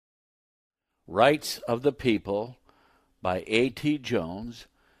Rights of the People by A.T. Jones,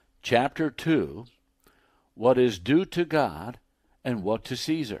 Chapter 2, What is Due to God and What to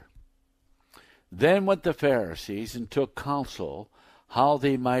Caesar. Then went the Pharisees and took counsel how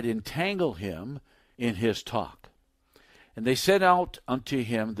they might entangle him in his talk. And they sent out unto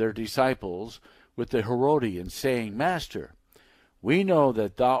him their disciples with the Herodians, saying, Master, we know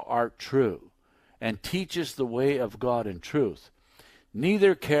that thou art true, and teachest the way of God in truth.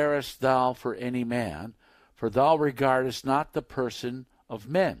 Neither carest thou for any man, for thou regardest not the person of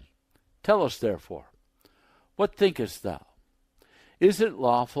men. Tell us therefore, what thinkest thou? Is it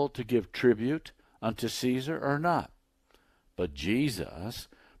lawful to give tribute unto Caesar or not? But Jesus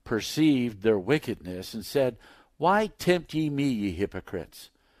perceived their wickedness, and said, Why tempt ye me, ye hypocrites?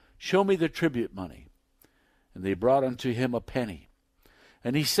 Show me the tribute money. And they brought unto him a penny.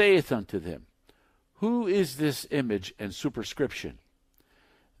 And he saith unto them, Who is this image and superscription?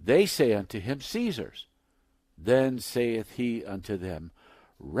 They say unto him, Caesar's. Then saith he unto them,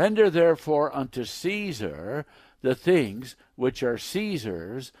 Render therefore unto Caesar the things which are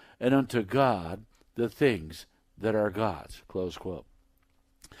Caesar's, and unto God the things that are God's. Close quote.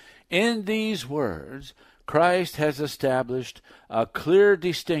 In these words, Christ has established a clear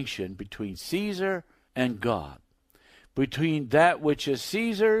distinction between Caesar and God, between that which is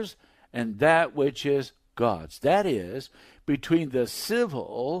Caesar's and that which is God's. That is, between the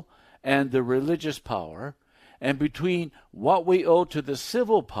civil and the religious power, and between what we owe to the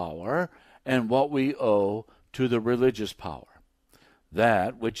civil power and what we owe to the religious power.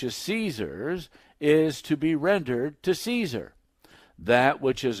 That which is Caesar's is to be rendered to Caesar. That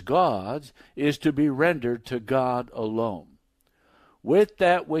which is God's is to be rendered to God alone. With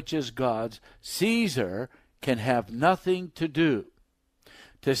that which is God's, Caesar can have nothing to do.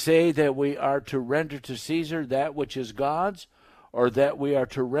 To say that we are to render to Caesar that which is God's, or that we are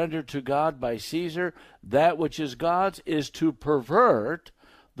to render to God by Caesar that which is God's, is to pervert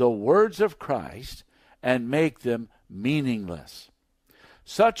the words of Christ and make them meaningless.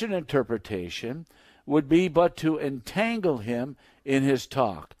 Such an interpretation would be but to entangle him in his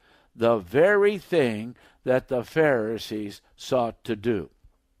talk, the very thing that the Pharisees sought to do.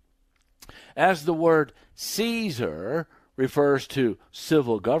 As the word Caesar refers to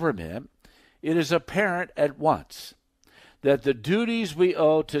civil government, it is apparent at once that the duties we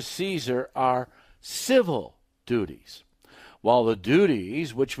owe to Caesar are civil duties, while the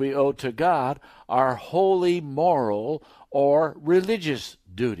duties which we owe to God are holy, moral, or religious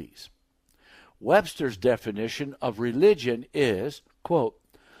duties. Webster's definition of religion is, quote,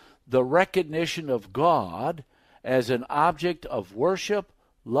 the recognition of God as an object of worship,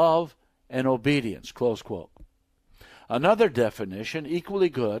 love, and obedience, close quote. Another definition, equally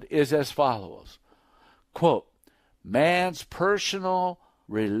good, is as follows, quote, man's personal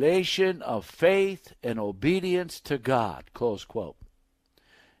relation of faith and obedience to God, close quote.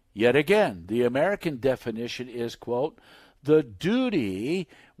 Yet again, the American definition is, quote, the duty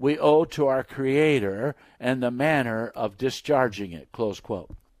we owe to our Creator and the manner of discharging it, close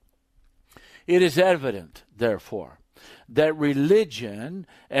quote. It is evident, therefore, that religion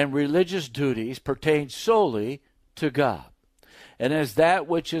and religious duties pertain solely to God. And as that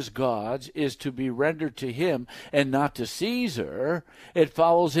which is God's is to be rendered to him and not to Caesar, it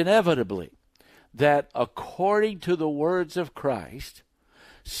follows inevitably that according to the words of Christ,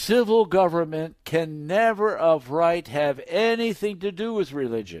 civil government can never of right have anything to do with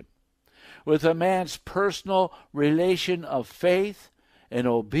religion, with a man's personal relation of faith and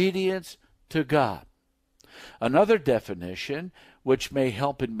obedience to God. Another definition, which may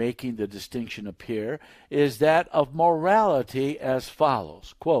help in making the distinction appear, is that of morality as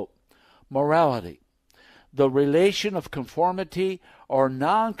follows, quote, morality, the relation of conformity or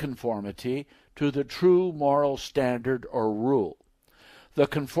nonconformity to the true moral standard or rule, the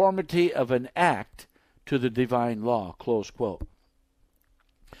conformity of an act to the divine law, close quote.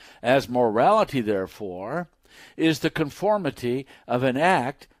 As morality, therefore, is the conformity of an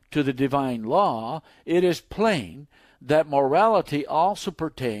act to the divine law, it is plain that morality also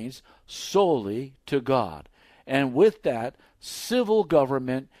pertains solely to God, and with that, civil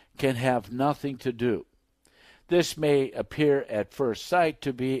government can have nothing to do. This may appear at first sight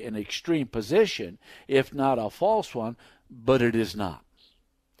to be an extreme position, if not a false one, but it is not.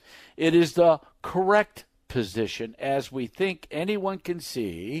 It is the correct position, as we think anyone can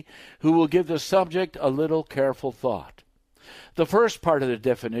see who will give the subject a little careful thought. The first part of the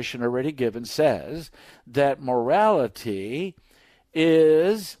definition already given says that morality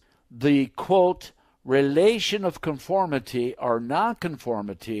is the, quote, relation of conformity or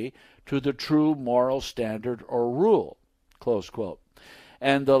nonconformity to the true moral standard or rule, close quote.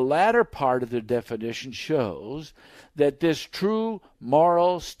 And the latter part of the definition shows that this true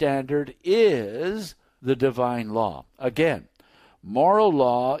moral standard is the divine law. Again, moral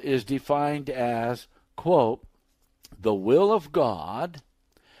law is defined as, quote, the will of God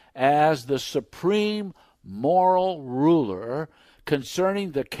as the supreme moral ruler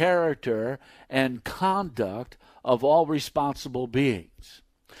concerning the character and conduct of all responsible beings.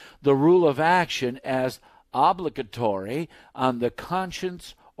 The rule of action as obligatory on the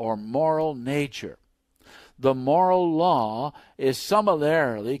conscience or moral nature. The moral law is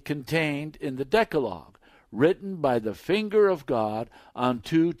summarily contained in the Decalogue, written by the finger of God on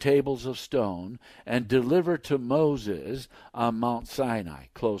 2 tables of stone and delivered to Moses on Mount Sinai,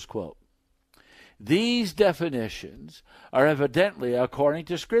 close quote. These definitions are evidently according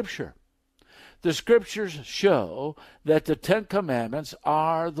to Scripture. The Scriptures show that the 10 Commandments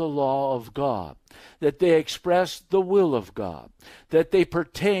are the law of God, that they express the will of God, that they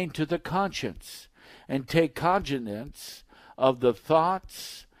pertain to the conscience and take cognizance of the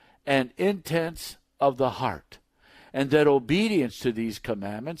thoughts and intents of the heart, and that obedience to these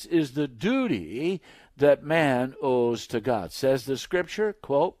commandments is the duty that man owes to God. Says the Scripture,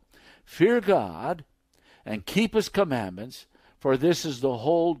 quote, fear God and keep his commandments, for this is the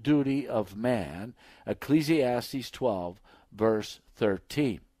whole duty of man. Ecclesiastes 12, verse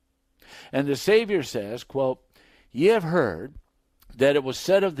 13. And the Savior says, quote, ye have heard that it was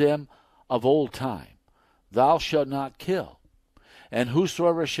said of them of old time, thou shalt not kill. And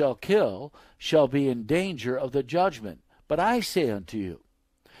whosoever shall kill shall be in danger of the judgment. But I say unto you,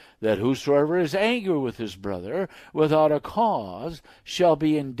 that whosoever is angry with his brother without a cause shall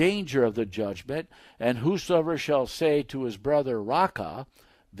be in danger of the judgment, and whosoever shall say to his brother Raca,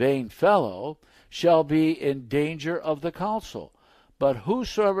 vain fellow, shall be in danger of the council. But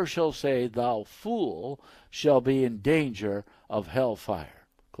whosoever shall say, thou fool, shall be in danger of hellfire.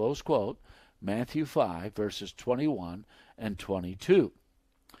 Close quote, Matthew 5, verses 21 and 22.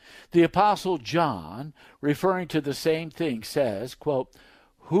 The Apostle John, referring to the same thing, says, quote,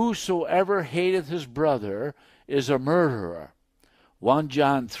 whosoever hateth his brother is a murderer. 1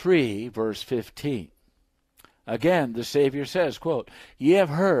 John 3, verse 15. Again, the Savior says, quote, ye have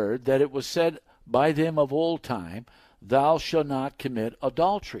heard that it was said by them of old time, thou shalt not commit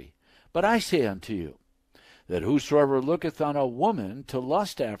adultery. But I say unto you, that whosoever looketh on a woman to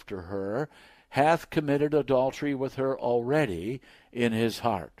lust after her hath committed adultery with her already in his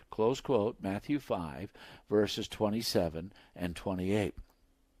heart. Close quote, Matthew 5, verses 27 and 28.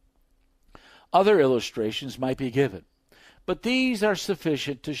 Other illustrations might be given, but these are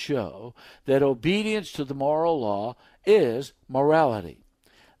sufficient to show that obedience to the moral law is morality,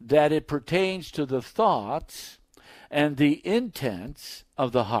 that it pertains to the thoughts and the intents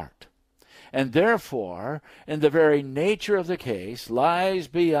of the heart, and therefore, in the very nature of the case, lies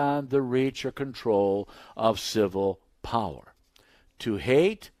beyond the reach or control of civil power. To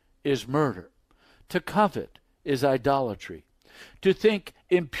hate is murder. To covet is idolatry. To think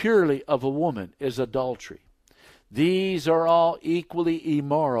impurely of a woman is adultery. These are all equally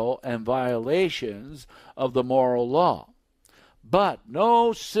immoral and violations of the moral law. But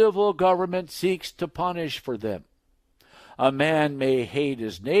no civil government seeks to punish for them. A man may hate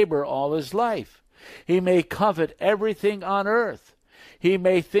his neighbor all his life. He may covet everything on earth. He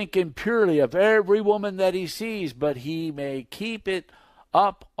may think impurely of every woman that he sees, but he may keep it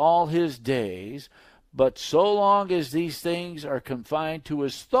up all his days. But so long as these things are confined to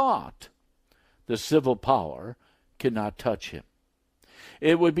his thought, the civil power cannot touch him.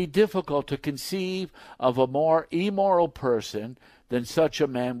 It would be difficult to conceive of a more immoral person than such a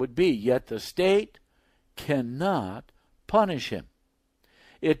man would be, yet the state cannot punish him.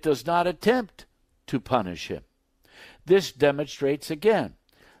 It does not attempt to punish him. This demonstrates again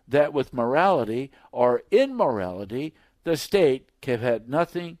that with morality or immorality, the state can have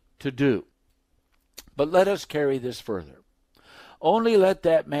nothing to do. But let us carry this further. Only let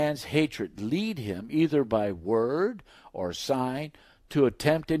that man's hatred lead him, either by word or sign, to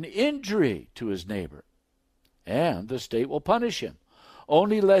attempt an injury to his neighbor, and the state will punish him.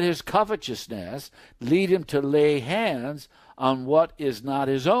 Only let his covetousness lead him to lay hands on what is not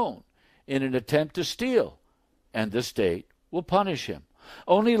his own in an attempt to steal, and the state will punish him.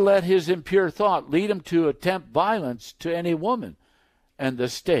 Only let his impure thought lead him to attempt violence to any woman, and the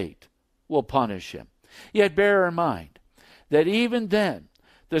state will punish him. Yet bear in mind that even then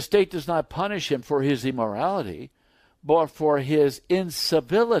the state does not punish him for his immorality, but for his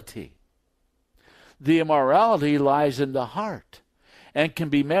incivility. The immorality lies in the heart and can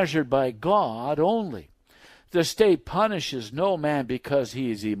be measured by God only. The state punishes no man because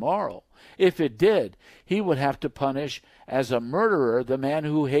he is immoral. If it did, he would have to punish as a murderer the man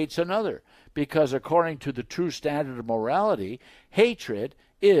who hates another, because according to the true standard of morality, hatred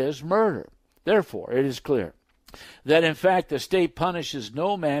is murder. Therefore, it is clear that in fact the state punishes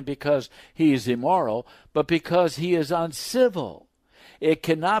no man because he is immoral, but because he is uncivil. It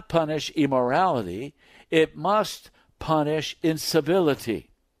cannot punish immorality. It must punish incivility.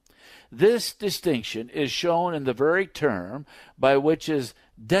 This distinction is shown in the very term by which is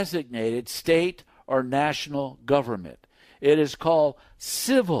designated state or national government. It is called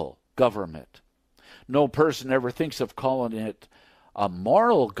civil government. No person ever thinks of calling it a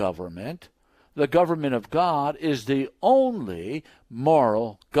moral government. The government of God is the only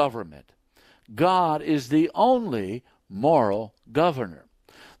moral government. God is the only moral governor.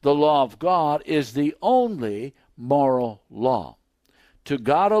 The law of God is the only moral law. To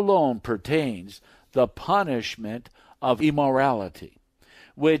God alone pertains the punishment of immorality,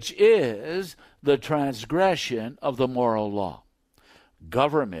 which is the transgression of the moral law.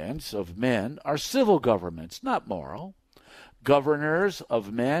 Governments of men are civil governments, not moral. Governors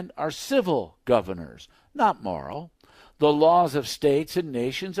of men are civil governors, not moral. The laws of states and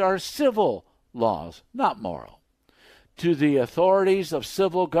nations are civil laws, not moral. To the authorities of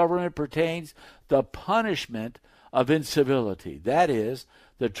civil government pertains the punishment of incivility, that is,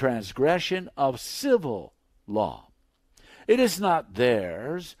 the transgression of civil law. It is not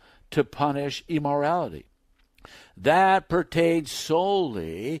theirs to punish immorality. That pertains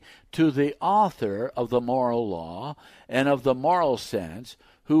solely to the author of the moral law and of the moral sense,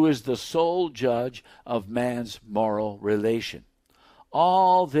 who is the sole judge of man's moral relation.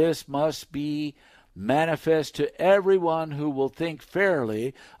 All this must be manifest to everyone who will think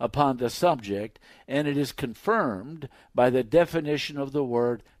fairly upon the subject, and it is confirmed by the definition of the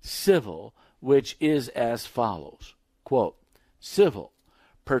word civil, which is as follows, quote, civil,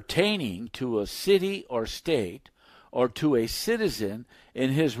 pertaining to a city or state, or to a citizen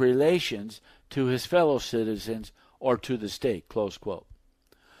in his relations to his fellow citizens or to the state, close quote.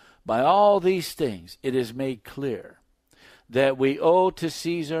 By all these things it is made clear that we owe to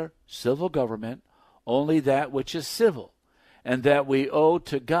Caesar, civil government, only that which is civil, and that we owe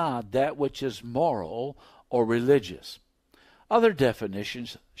to God that which is moral or religious. Other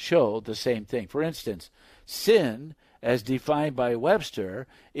definitions show the same thing. For instance, sin, as defined by Webster,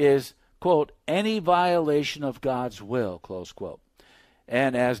 is, quote, any violation of God's will, close quote.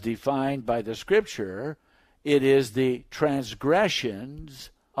 And as defined by the Scripture, it is the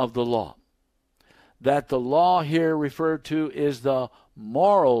transgressions of the law. That the law here referred to is the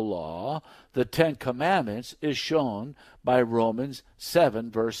moral law, the Ten Commandments, is shown by Romans 7,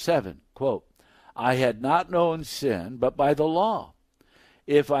 verse 7, quote, I had not known sin but by the law.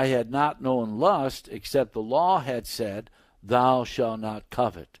 If I had not known lust, except the law had said, thou shalt not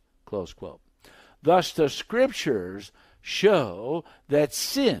covet, close quote. Thus the Scriptures show that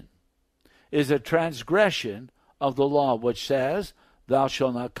sin is a transgression of the law, which says, thou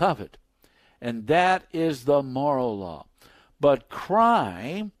shalt not covet. And that is the moral law. But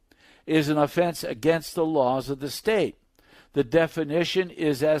crime is an offense against the laws of the state. The definition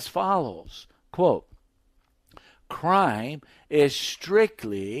is as follows, quote, crime is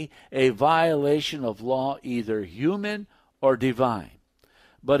strictly a violation of law, either human or divine.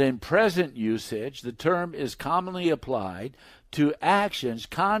 But in present usage, the term is commonly applied to actions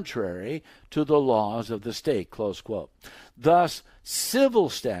contrary to the laws of the state, close quote. Thus, civil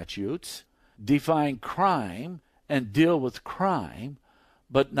statutes define crime and deal with crime,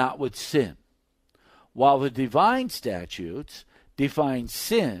 but not with sin, while the divine statutes define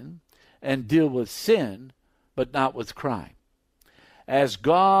sin and deal with sin, but not with crime. As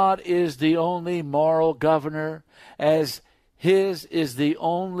God is the only moral governor, as His is the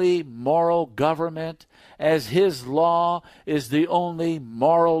only moral government, as His law is the only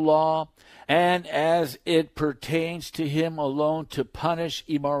moral law, and as it pertains to Him alone to punish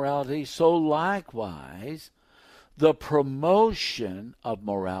immorality, so likewise the promotion of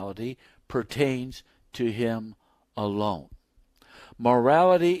morality pertains to Him alone.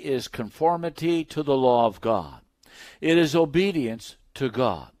 Morality is conformity to the law of God. It is obedience to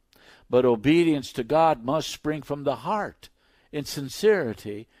God. But obedience to God must spring from the heart in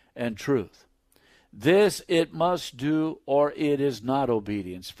sincerity and truth. This it must do, or it is not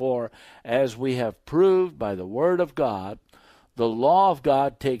obedience. For, as we have proved by the Word of God, the law of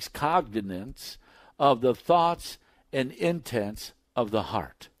God takes cognizance of the thoughts and intents of the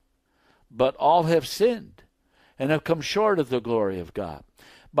heart. But all have sinned and have come short of the glory of God.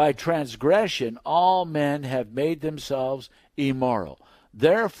 By transgression all men have made themselves immoral.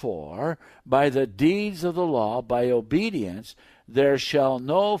 Therefore, by the deeds of the law, by obedience, there shall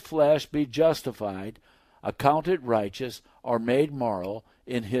no flesh be justified, accounted righteous, or made moral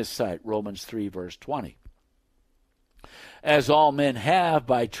in his sight. Romans 3, verse 20. As all men have,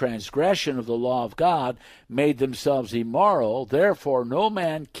 by transgression of the law of God, made themselves immoral, therefore no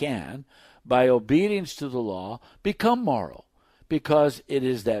man can, by obedience to the law, become moral, because it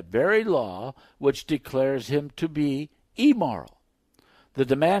is that very law which declares him to be immoral. The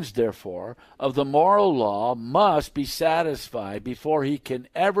demands, therefore, of the moral law must be satisfied before he can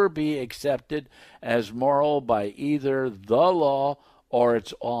ever be accepted as moral by either the law or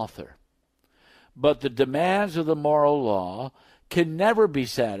its author. But the demands of the moral law can never be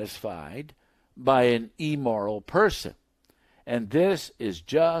satisfied by an immoral person. And this is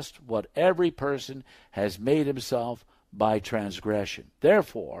just what every person has made himself by transgression.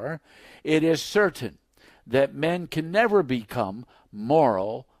 Therefore, it is certain that men can never become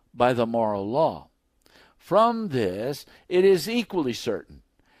moral by the moral law. From this, it is equally certain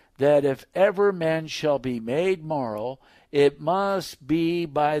that if ever men shall be made moral, it must be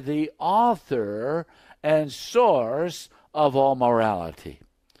by the author and source of all morality.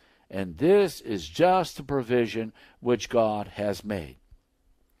 And this is just the provision which God has made.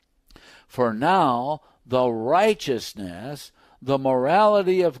 For now, the righteousness, the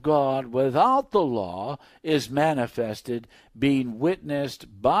morality of God without the law is manifested, being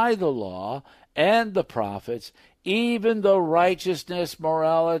witnessed by the law and the prophets, even the righteousness,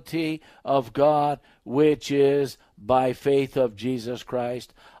 morality of God, which is by faith of Jesus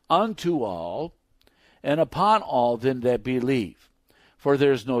Christ, unto all, and upon all them that believe. For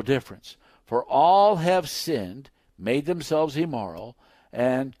there is no difference. For all have sinned, made themselves immoral,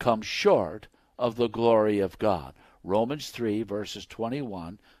 and come short of the glory of God. Romans 3, verses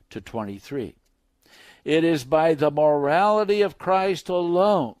 21 to 23. It is by the morality of Christ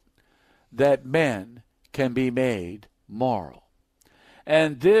alone that men can be made moral.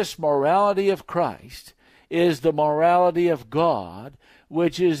 And this morality of Christ is the morality of God,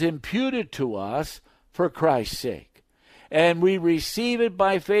 which is imputed to us for Christ's sake. And we receive it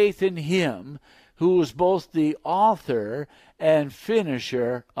by faith in him who is both the author and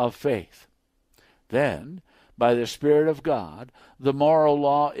finisher of faith. Then, by the Spirit of God, the moral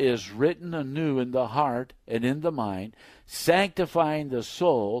law is written anew in the heart and in the mind, sanctifying the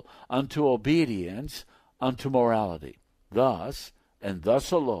soul unto obedience unto morality. Thus, and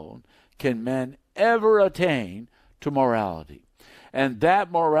thus alone, can men ever attain to morality. And that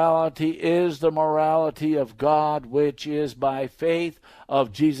morality is the morality of God, which is by faith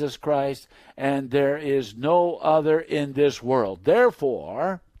of Jesus Christ, and there is no other in this world.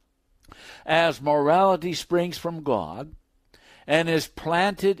 Therefore, as morality springs from God, and is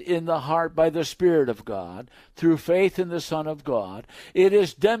planted in the heart by the Spirit of God, through faith in the Son of God, it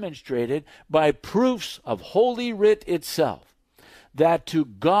is demonstrated by proofs of Holy Writ itself, that to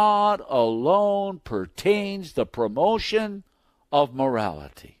God alone pertains the promotion of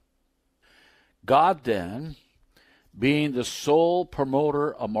morality. God, then, being the sole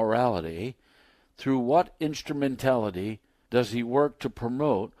promoter of morality, through what instrumentality does he work to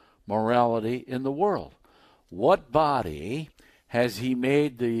promote morality in the world? What body has he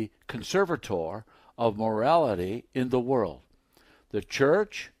made the conservator of morality in the world? The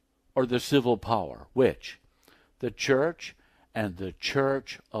church or the civil power? Which? The church, and the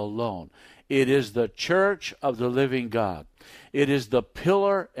church alone. It is the church of the living God. It is the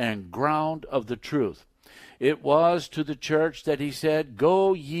pillar and ground of the truth. It was to the church that he said,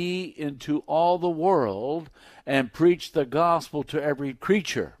 "Go ye into all the world and preach the gospel to every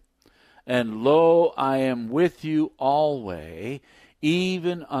creature. And lo, I am with you always,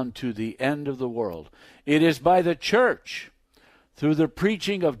 even unto the end of the world." It is by the church, through the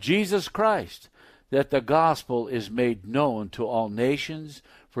preaching of Jesus Christ, that the gospel is made known to all nations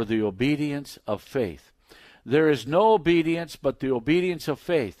for the obedience of faith. There is no obedience but the obedience of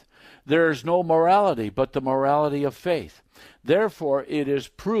faith. There is no morality but the morality of faith. Therefore, it is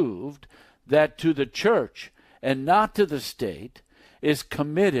proved that to the church, and not to the state, is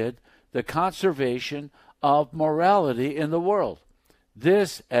committed the conservation of morality in the world.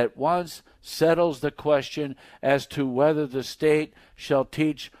 This at once settles the question as to whether the state shall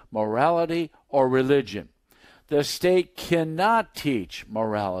teach morality or religion. The state cannot teach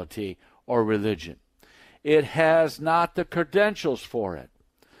morality or religion. It has not the credentials for it.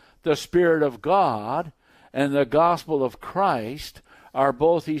 The Spirit of God and the gospel of Christ are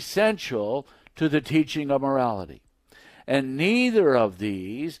both essential to the teaching of morality. And neither of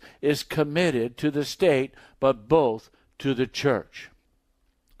these is committed to the state, but both to the church.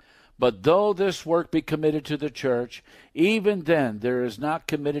 But though this work be committed to the church, even then there is not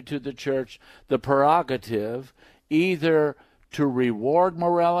committed to the church the prerogative either to reward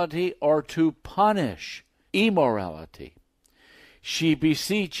morality or to punish immorality. She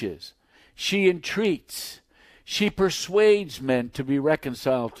beseeches, she entreats, she persuades men to be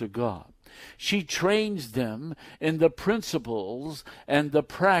reconciled to God. She trains them in the principles and the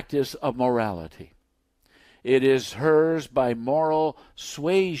practice of morality. It is hers by moral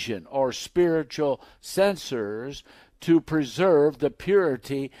suasion or spiritual censors to preserve the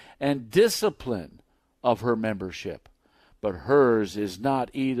purity and discipline of her membership. But hers is not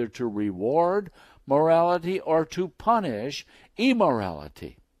either to reward morality or to punish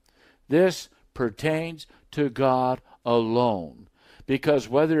immorality. This pertains to God alone, because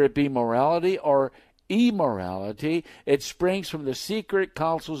whether it be morality or immorality, it springs from the secret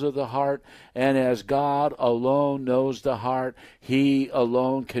counsels of the heart, and as God alone knows the heart, He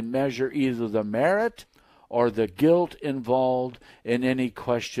alone can measure either the merit or the guilt involved in any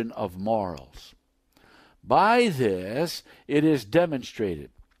question of morals. By this it is demonstrated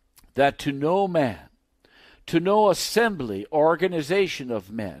that to no man, to no assembly, organization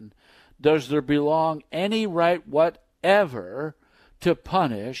of men, does there belong any right whatever to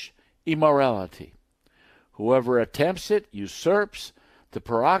punish immorality. Whoever attempts it usurps the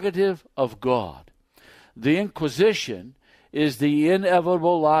prerogative of God. The Inquisition is the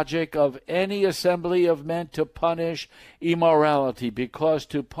inevitable logic of any assembly of men to punish immorality, because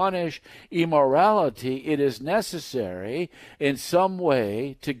to punish immorality it is necessary in some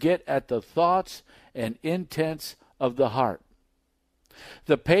way to get at the thoughts and intents of the heart.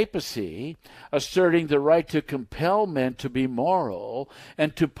 The papacy, asserting the right to compel men to be moral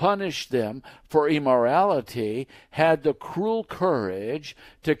and to punish them for immorality, had the cruel courage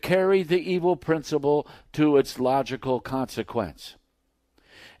to carry the evil principle to its logical consequence.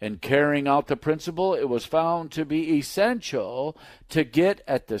 In carrying out the principle, it was found to be essential to get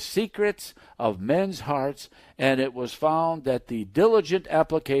at the secrets of men's hearts, and it was found that the diligent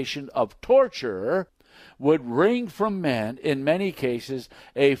application of torture would wring from men, in many cases,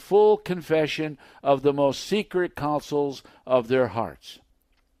 a full confession of the most secret counsels of their hearts.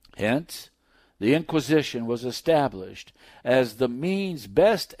 Hence, the Inquisition was established as the means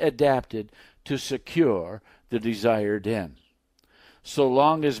best adapted to secure the desired end. So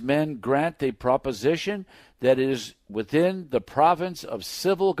long as men grant the proposition that it is within the province of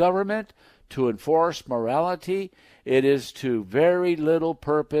civil government to enforce morality, it is to very little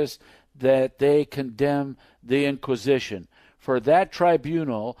purpose that they condemn the Inquisition, for that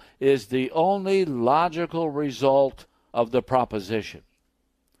tribunal is the only logical result of the proposition.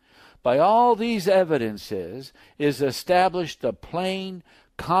 By all these evidences is established the plain,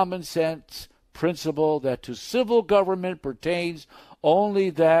 common sense principle that to civil government pertains only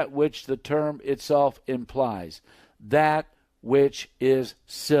that which the term itself implies, that which is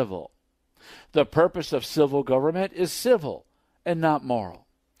civil. The purpose of civil government is civil and not moral.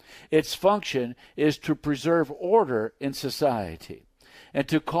 Its function is to preserve order in society and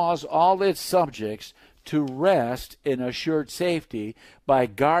to cause all its subjects to rest in assured safety by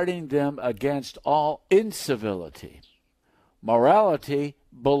guarding them against all incivility. Morality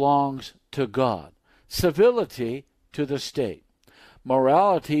belongs to God, civility to the state.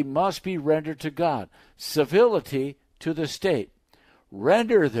 Morality must be rendered to God, civility to the state.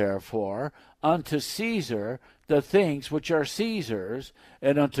 Render, therefore, unto Caesar the things which are Caesar's,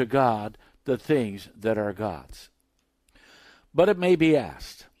 and unto God the things that are God's. But it may be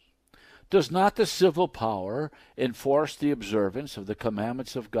asked, does not the civil power enforce the observance of the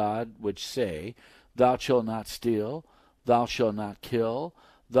commandments of God, which say, Thou shalt not steal, thou shalt not kill,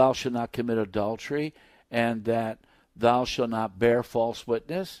 thou shalt not commit adultery, and that thou shalt not bear false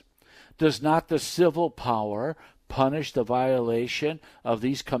witness? Does not the civil power punish the violation of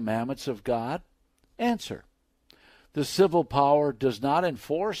these commandments of God? Answer: the civil power does not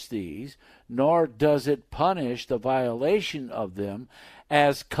enforce these, nor does it punish the violation of them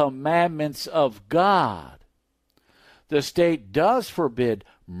as commandments of God. The state does forbid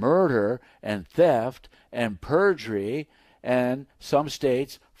murder and theft and perjury, and some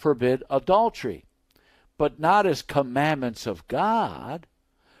states forbid adultery, but not as commandments of God.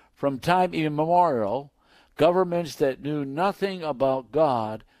 From time immemorial, governments that knew nothing about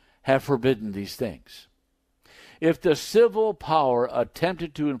God have forbidden these things. If the civil power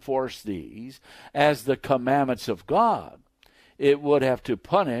attempted to enforce these as the commandments of God, it would have to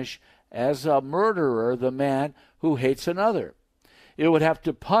punish as a murderer the man who hates another. It would have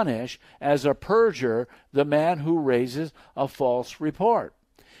to punish as a perjurer the man who raises a false report.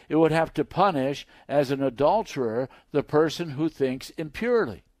 It would have to punish as an adulterer the person who thinks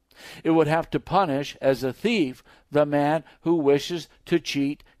impurely. It would have to punish as a thief the man who wishes to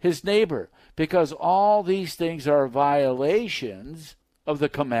cheat his neighbor, because all these things are violations of the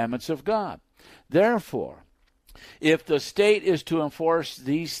commandments of God. Therefore, if the state is to enforce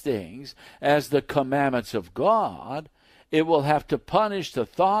these things as the commandments of God, it will have to punish the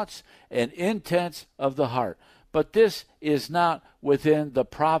thoughts and intents of the heart. But this is not within the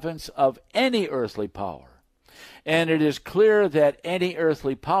province of any earthly power. And it is clear that any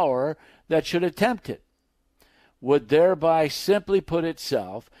earthly power that should attempt it would thereby simply put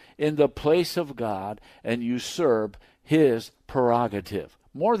itself in the place of God and usurp his prerogative.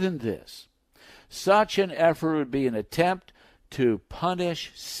 More than this, such an effort would be an attempt to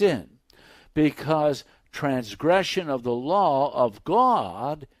punish sin, because transgression of the law of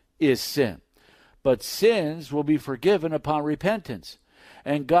God is sin. But sins will be forgiven upon repentance,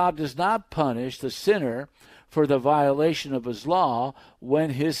 and God does not punish the sinner for the violation of his law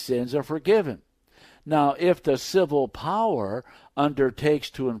when his sins are forgiven. Now, if the civil power undertakes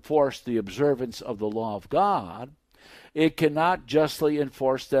to enforce the observance of the law of God, it cannot justly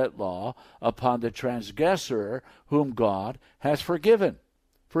enforce that law upon the transgressor whom God has forgiven.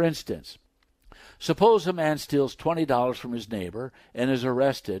 For instance, suppose a man steals $20 from his neighbor and is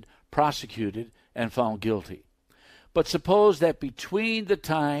arrested, prosecuted, and found guilty. But suppose that between the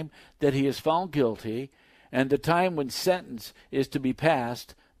time that he is found guilty and the time when sentence is to be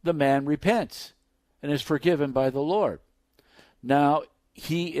passed, the man repents and is forgiven by the Lord. Now,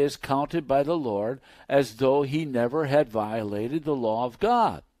 he is counted by the Lord as though he never had violated the law of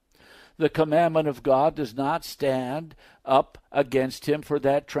God. The commandment of God does not stand up against him for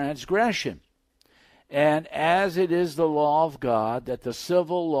that transgression. And as it is the law of God that the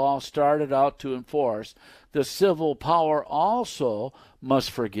civil law started out to enforce, the civil power also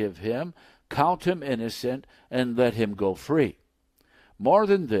must forgive him, count him innocent, and let him go free. More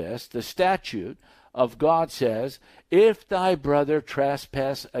than this, the statute of God says, if thy brother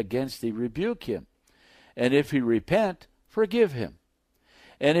trespass against thee, rebuke him, and if he repent, forgive him.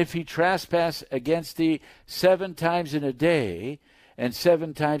 And if he trespass against thee 7 times in a day, and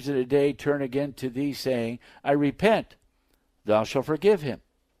 7 times in a day turn again to thee, saying, I repent, thou shalt forgive him.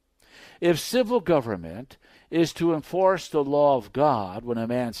 If civil government is to enforce the law of God when a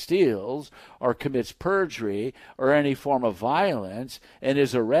man steals or commits perjury or any form of violence and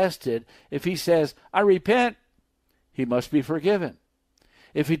is arrested, if he says, I repent, he must be forgiven.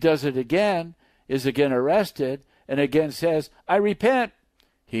 If he does it again, is again arrested, and again says, I repent,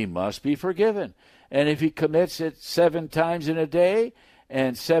 he must be forgiven. And if he commits it 7 times in a day,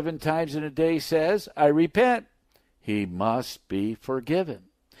 and 7 times in a day says, I repent, he must be forgiven.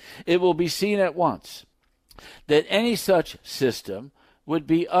 It will be seen at once that any such system would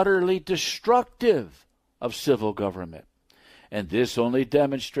be utterly destructive of civil government. And this only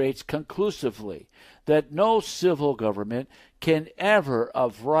demonstrates conclusively that no civil government can ever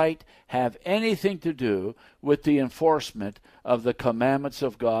of right have anything to do with the enforcement of the commandments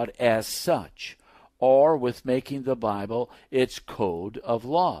of God as such, or with making the Bible its code of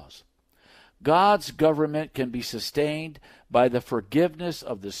laws. God's government can be sustained by the forgiveness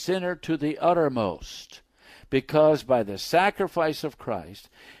of the sinner to the uttermost, because by the sacrifice of Christ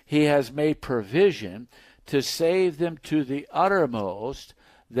he has made provision to save them to the uttermost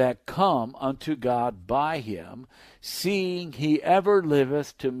that come unto God by him, seeing he ever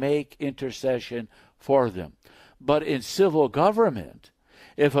liveth to make intercession for them. But in civil government,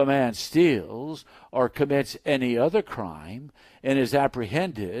 if a man steals or commits any other crime and is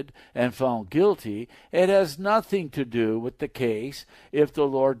apprehended and found guilty, it has nothing to do with the case. If the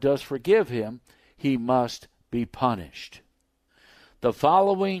Lord does forgive him, he must be punished. The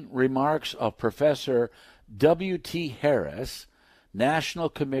following remarks of Professor W.T. Harris, National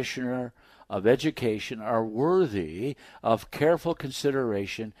Commissioner of Education, are worthy of careful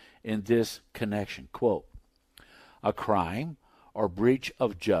consideration in this connection. Quote, a crime or breach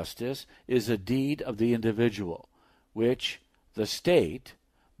of justice is a deed of the individual, which the state,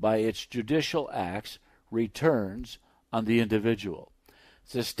 by its judicial acts, returns on the individual.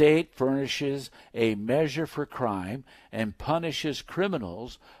 The state furnishes a measure for crime and punishes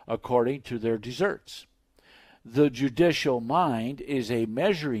criminals according to their deserts. The judicial mind is a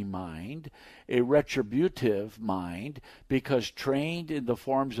measuring mind, a retributive mind, because trained in the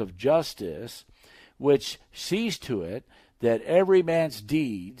forms of justice, which sees to it that every man's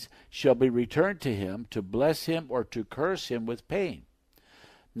deeds shall be returned to him to bless him or to curse him with pain.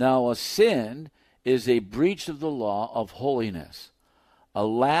 Now a sin is a breach of the law of holiness, a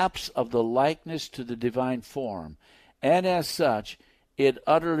lapse of the likeness to the divine form, and as such it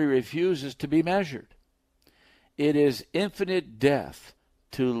utterly refuses to be measured. It is infinite death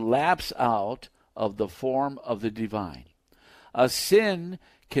to lapse out of the form of the divine. A sin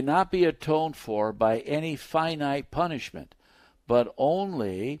cannot be atoned for by any finite punishment, but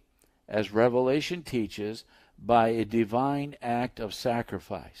only, as Revelation teaches, by a divine act of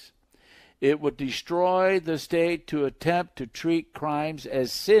sacrifice. It would destroy the state to attempt to treat crimes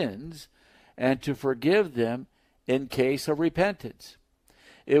as sins and to forgive them in case of repentance.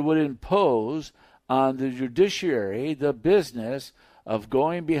 It would impose on the judiciary the business of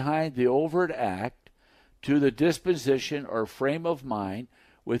going behind the overt act to the disposition or frame of mind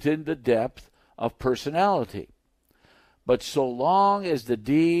within the depth of personality. But so long as the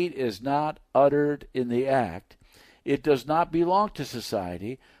deed is not uttered in the act, it does not belong to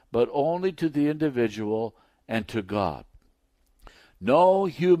society, but only to the individual and to God. No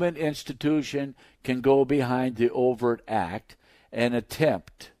human institution can go behind the overt act and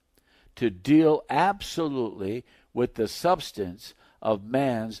attempt to deal absolutely with the substance of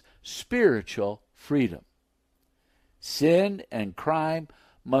man's spiritual freedom. Sin and crime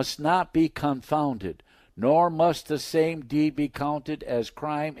must not be confounded, nor must the same deed be counted as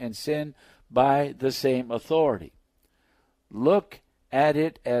crime and sin by the same authority. Look at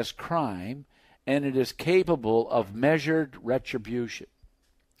it as crime, and it is capable of measured retribution.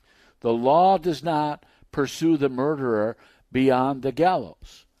 The law does not pursue the murderer beyond the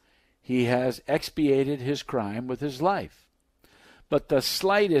gallows. He has expiated his crime with his life. But the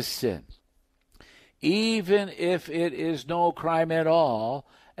slightest sin, even if it is no crime at all,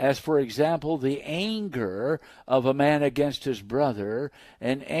 as for example the anger of a man against his brother,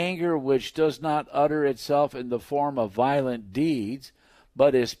 an anger which does not utter itself in the form of violent deeds,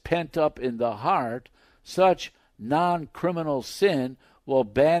 but is pent up in the heart, such non-criminal sin will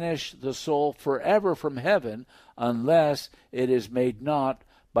banish the soul forever from heaven unless it is made naught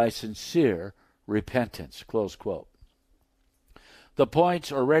by sincere repentance. Close quote. The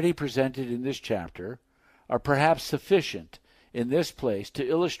points already presented in this chapter are perhaps sufficient in this place to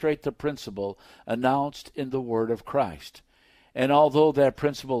illustrate the principle announced in the word of Christ. And although that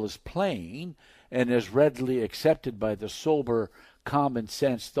principle is plain and is readily accepted by the sober, common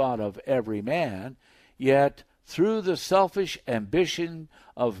sense thought of every man, yet through the selfish ambition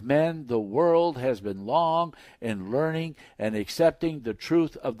of men the world has been long in learning and accepting the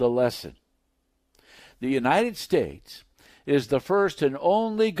truth of the lesson. The United States is the first and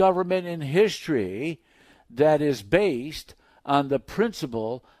only government in history that is based on the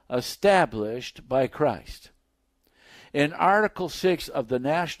principle established by Christ. In Article 6 of the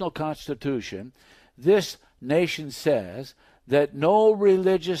National Constitution, this nation says that no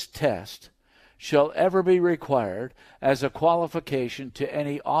religious test shall ever be required as a qualification to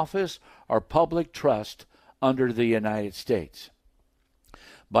any office or public trust under the United States.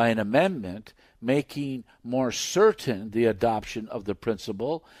 By an amendment making more certain the adoption of the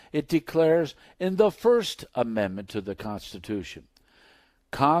principle, it declares in the First Amendment to the Constitution,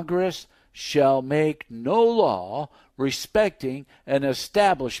 Congress shall make no law respecting an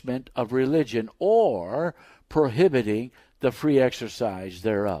establishment of religion or prohibiting the free exercise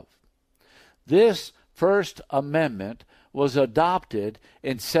thereof. This First Amendment was adopted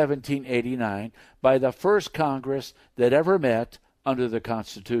in 1789 by the first Congress that ever met under the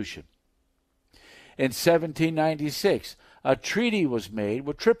Constitution. In 1796, a treaty was made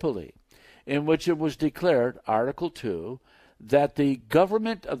with Tripoli, in which it was declared, Article 2, that the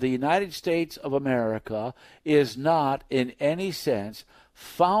government of the United States of America is not in any sense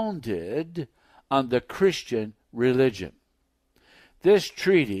founded on the Christian religion. This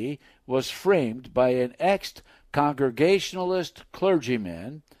treaty was framed by an ex-Congregationalist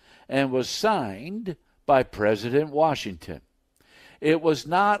clergyman and was signed by President Washington. It was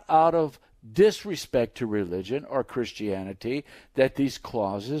not out of disrespect to religion or Christianity that these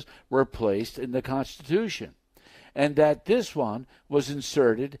clauses were placed in the Constitution, and that this one was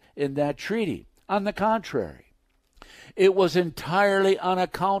inserted in that treaty. On the contrary, it was entirely on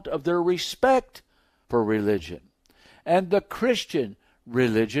account of their respect for religion, and the Christian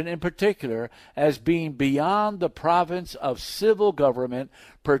religion in particular, as being beyond the province of civil government,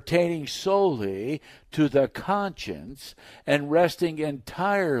 pertaining solely to the conscience and resting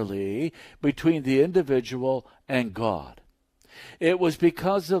entirely between the individual and God. It was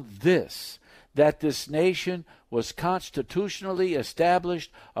because of this that this nation was constitutionally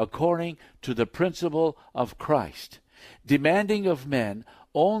established according to the principle of Christ, demanding of men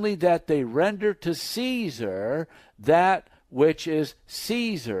only that they render to Caesar that which is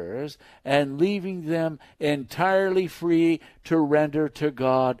Caesar's, and leaving them entirely free to render to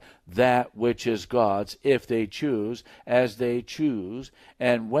God that which is God's, if they choose, as they choose,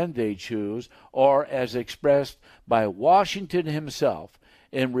 and when they choose, or as expressed by Washington himself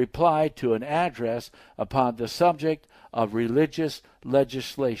in reply to an address upon the subject of religious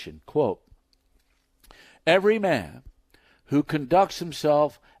legislation. Quote, "Every man who conducts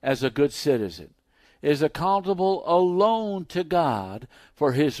himself as a good citizen is accountable alone to God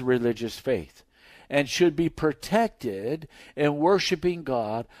for his religious faith, and should be protected in worshiping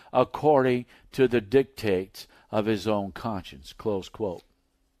God according to the dictates of his own conscience." Close quote.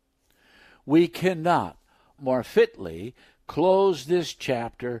 We cannot more fitly close this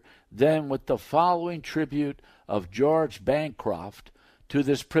chapter than with the following tribute of George Bancroft to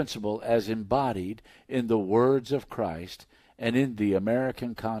this principle as embodied in the words of Christ and in the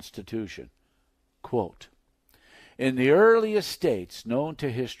American Constitution. Quote, "In the earliest states known to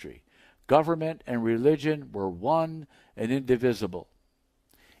history, government and religion were one and indivisible.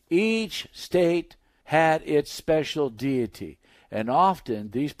 Each state had its special deity, and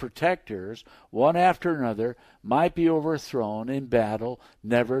often these protectors, one after another, might be overthrown in battle,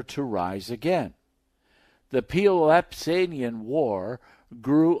 never to rise again. The Peloponnesian War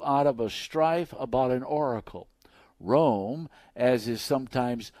grew out of a strife about an oracle. Rome, as is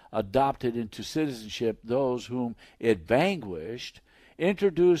sometimes adopted into citizenship those whom it vanquished,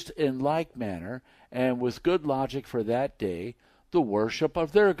 introduced in like manner, and with good logic for that day, the worship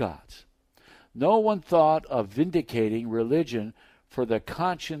of their gods. No one thought of vindicating religion for the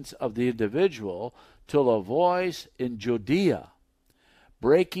conscience of the individual till a voice in Judea,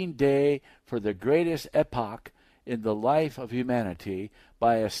 breaking day for the greatest epoch in the life of humanity,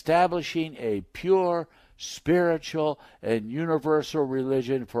 by establishing a pure, spiritual, and universal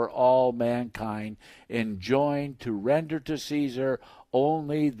religion for all mankind, enjoined to render to Caesar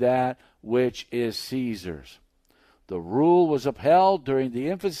only that which is Caesar's. The rule was upheld during the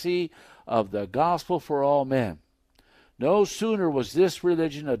infancy of the gospel for all men. No sooner was this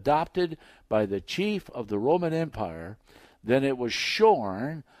religion adopted by the chief of the Roman Empire than it was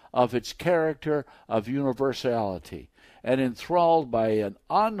shorn of its character of universality and enthralled by an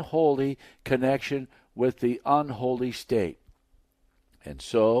unholy connection with the unholy state. And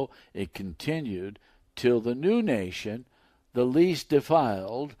so it continued till the new nation, the least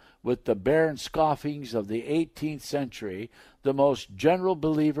defiled with the barren scoffings of the 18th century, the most general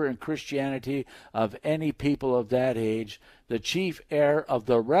believer in Christianity of any people of that age, the chief heir of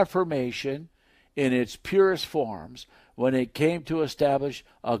the Reformation in its purest forms, when it came to establish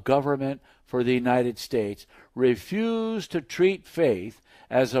a government for the United States, refused to treat faith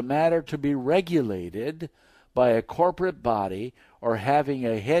as a matter to be regulated by a corporate body or having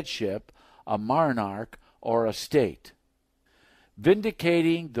a headship, a monarch, or a state.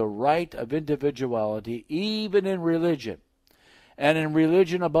 Vindicating the right of individuality even in religion, and in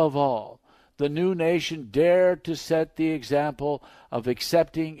religion above all, the new nation dared to set the example of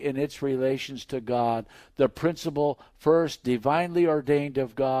accepting in its relations to God the principle first divinely ordained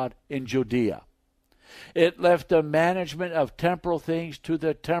of God in Judea. It left the management of temporal things to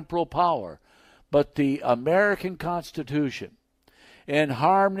the temporal power, but the American Constitution, in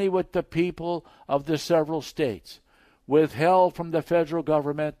harmony with the people of the several states, withheld from the federal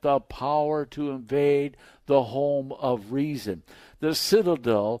government the power to invade the home of reason, the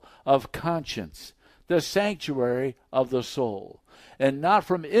citadel of conscience, the sanctuary of the soul, and not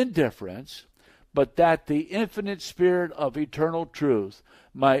from indifference, but that the infinite spirit of eternal truth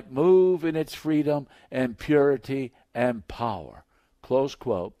might move in its freedom and purity and power. Close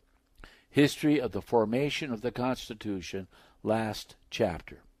quote. History of the Formation of the Constitution, last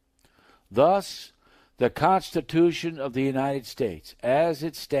chapter. Thus, the Constitution of the United States, as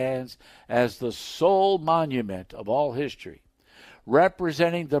it stands as the sole monument of all history,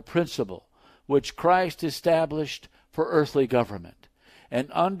 representing the principle which Christ established for earthly government, and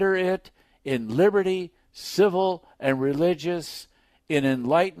under it, in liberty, civil and religious, in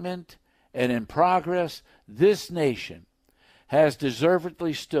enlightenment and in progress, this nation has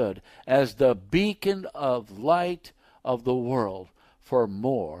deservedly stood as the beacon of light of the world for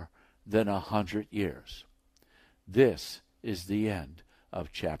more than 100 years. This is the end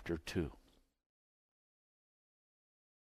of chapter 2.